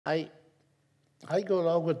I, I go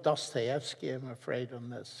along with Dostoevsky, I'm afraid, on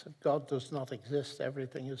this. If God does not exist,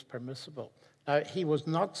 everything is permissible. Now, he was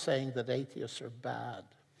not saying that atheists are bad.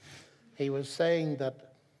 He was saying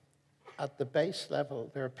that at the base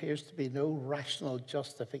level, there appears to be no rational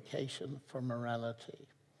justification for morality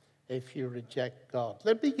if you reject God.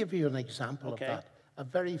 Let me give you an example of that, a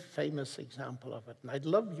very famous example of it. And I'd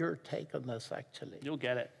love your take on this, actually. You'll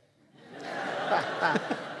get it.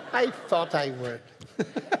 I thought I would.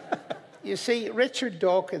 You see, Richard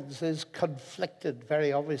Dawkins is conflicted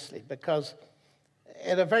very obviously because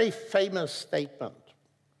in a very famous statement,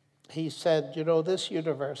 he said, you know, this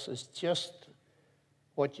universe is just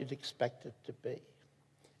what you'd expect it to be.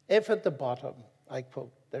 If at the bottom, I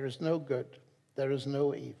quote, there is no good, there is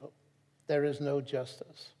no evil, there is no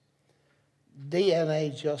justice,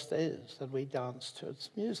 DNA just is, and we dance to its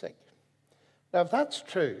music. Now, if that's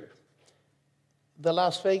true, the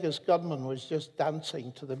Las Vegas gunman was just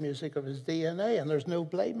dancing to the music of his DNA, and there's no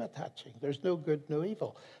blame attaching. There's no good, no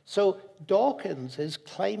evil. So Dawkins is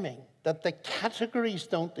claiming that the categories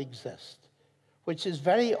don't exist, which is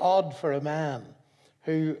very odd for a man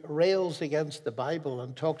who rails against the Bible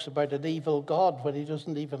and talks about an evil God when he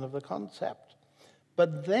doesn't even have the concept.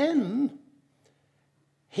 But then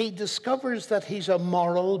he discovers that he's a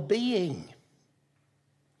moral being.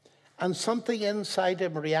 And something inside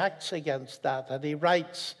him reacts against that. And he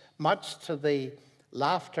writes, much to the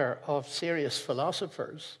laughter of serious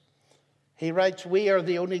philosophers, he writes, we are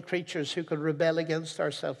the only creatures who can rebel against our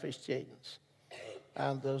selfish genes.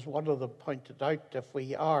 And as one of them pointed out, if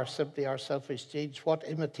we are simply our selfish genes, what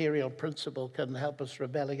immaterial principle can help us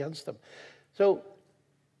rebel against them? So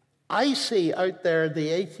I see out there the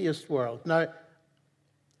atheist world. Now,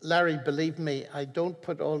 Larry, believe me, I don't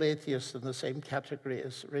put all atheists in the same category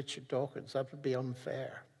as Richard Dawkins. That would be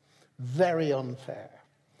unfair, very unfair,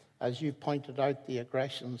 as you pointed out, the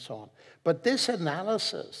aggression and so on. But this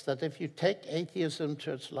analysis, that if you take atheism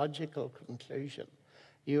to its logical conclusion,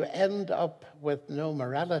 you end up with no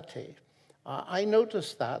morality, I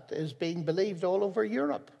notice that is being believed all over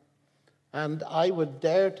Europe. And I would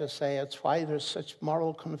dare to say it's why there's such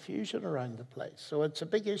moral confusion around the place. So it's a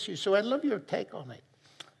big issue. So I'd love your take on it.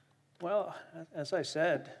 Well, as I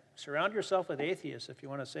said, surround yourself with atheists if you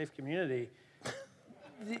want a safe community.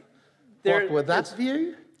 What, with that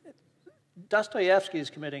view? Dostoevsky is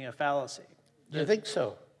committing a fallacy. Do you think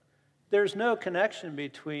so? There's no connection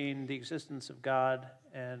between the existence of God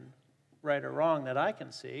and right or wrong that I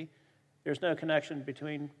can see. There's no connection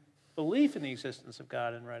between belief in the existence of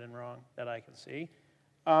God and right and wrong that I can see.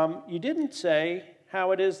 You didn't say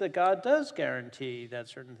how it is that God does guarantee that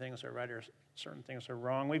certain things are right or certain things are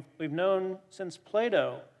wrong. We've known since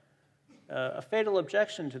Plato a fatal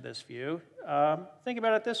objection to this view. Think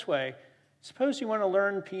about it this way. Suppose you want to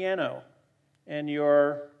learn piano and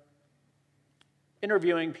you're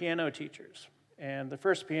interviewing piano teachers. And the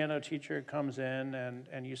first piano teacher comes in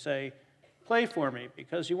and you say, play for me,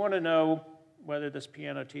 because you want to know whether this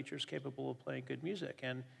piano teacher is capable of playing good music.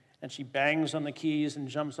 And she bangs on the keys and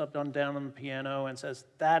jumps up and down on the piano and says,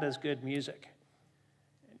 that is good music.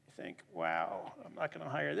 And you think, wow, I'm not going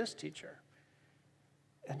to hire this teacher.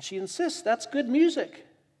 And she insists, that's good music.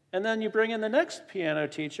 And then you bring in the next piano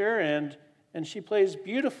teacher and she plays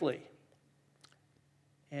beautifully.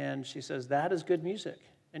 And she says, that is good music.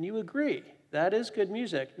 And you agree, that is good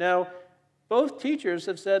music. Now, both teachers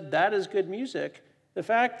have said that is good music. The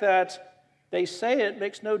fact that they say it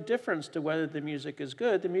makes no difference to whether the music is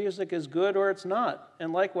good. The music is good or it's not.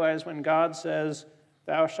 And likewise, when God says,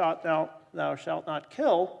 thou shalt not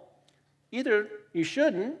kill, either you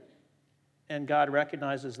shouldn't, and God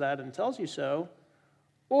recognizes that and tells you so,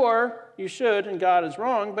 or you should and God is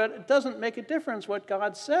wrong, but it doesn't make a difference what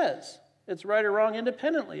God says. It's right or wrong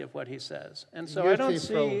independently of what he says. And so I don't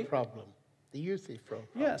see... problem. The Euthyphro problem.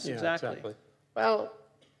 Yes, exactly. Well,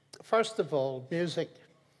 first of all, music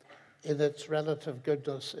in its relative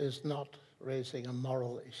goodness is not raising a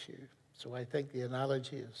moral issue. So I think the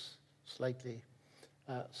analogy is slightly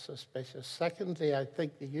suspicious. Secondly, I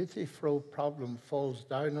think the Euthyphro problem falls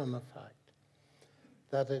down on the fact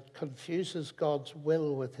that it confuses God's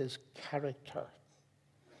will with his character.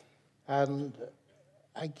 And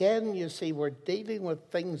again, you see, we're dealing with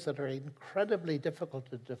things that are incredibly difficult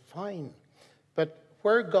to define. But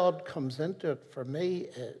where God comes into it for me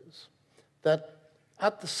is that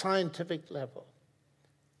at the scientific level,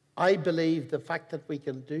 I believe the fact that we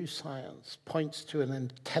can do science points to an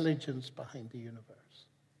intelligence behind the universe.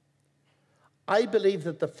 I believe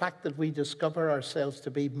that the fact that we discover ourselves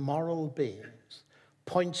to be moral beings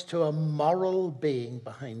points to a moral being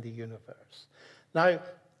behind the universe. Now,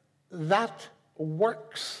 that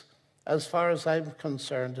works as far as I'm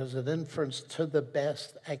concerned, is an inference to the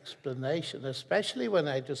best explanation, especially when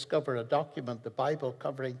I discover a document, the Bible,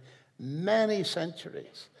 covering many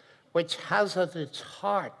centuries, which has at its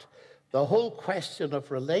heart the whole question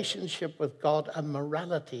of relationship with God and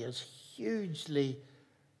morality as hugely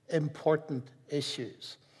important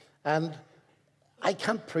issues. And I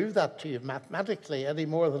can't prove that to you mathematically any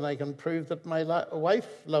more than I can prove that my wife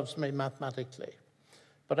loves me mathematically.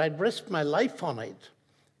 But I'd risk my life on it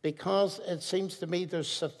because it seems to me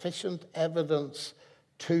there's sufficient evidence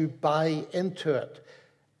to buy into it.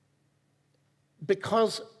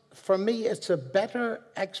 Because for me, it's a better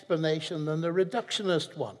explanation than the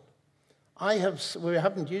reductionist one. We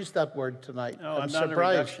haven't used that word tonight. No, I'm not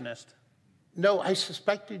surprised. a reductionist. No, I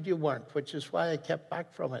suspected you weren't, which is why I kept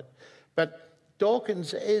back from it. But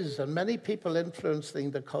Dawkins is, and many people influencing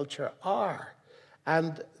the culture are.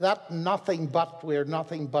 And that nothing but, we're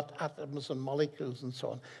nothing but atoms and molecules and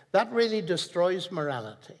so on, that really destroys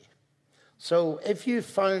morality. So if you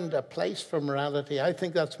found a place for morality, I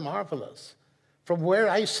think that's marvelous. From where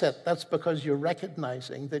I sit, that's because you're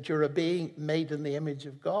recognizing that you're a being made in the image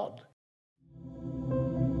of God.